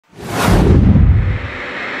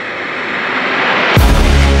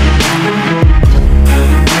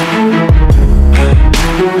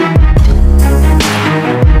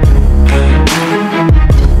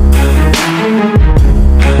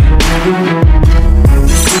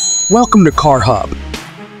Welcome to Car Hub.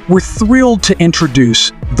 We're thrilled to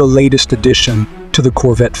introduce the latest addition to the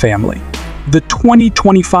Corvette family, the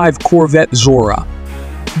 2025 Corvette Zora.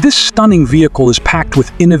 This stunning vehicle is packed with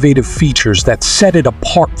innovative features that set it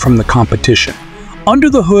apart from the competition. Under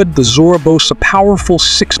the hood, the Zora boasts a powerful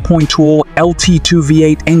 6.2 LT2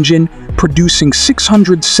 V8 engine, producing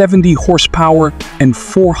 670 horsepower and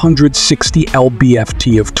 460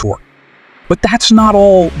 lb-ft of torque. But that's not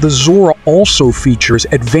all. The Zora also features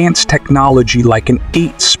advanced technology like an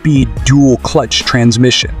 8-speed dual-clutch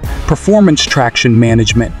transmission, performance traction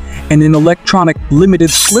management, and an electronic limited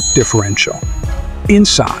slip differential.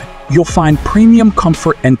 Inside, you'll find premium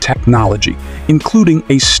comfort and technology, including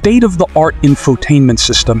a state-of-the-art infotainment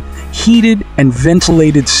system, heated and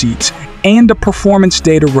ventilated seats, and a performance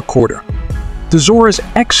data recorder. The Zora's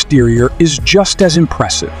exterior is just as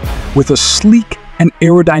impressive, with a sleek and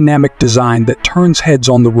aerodynamic design that turns heads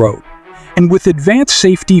on the road. And with advanced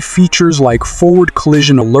safety features like forward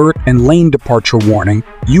collision alert and lane departure warning,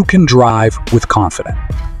 you can drive with confidence.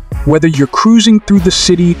 Whether you're cruising through the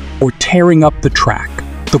city or tearing up the track,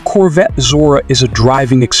 the Corvette Zora is a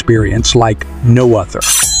driving experience like no other.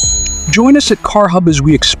 Join us at Car Hub as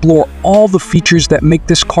we explore all the features that make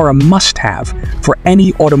this car a must-have for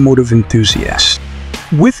any automotive enthusiast.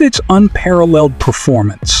 With its unparalleled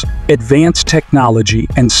performance, advanced technology,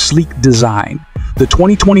 and sleek design, the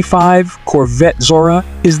 2025 Corvette Zora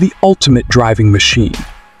is the ultimate driving machine.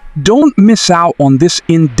 Don't miss out on this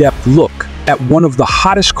in-depth look at one of the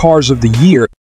hottest cars of the year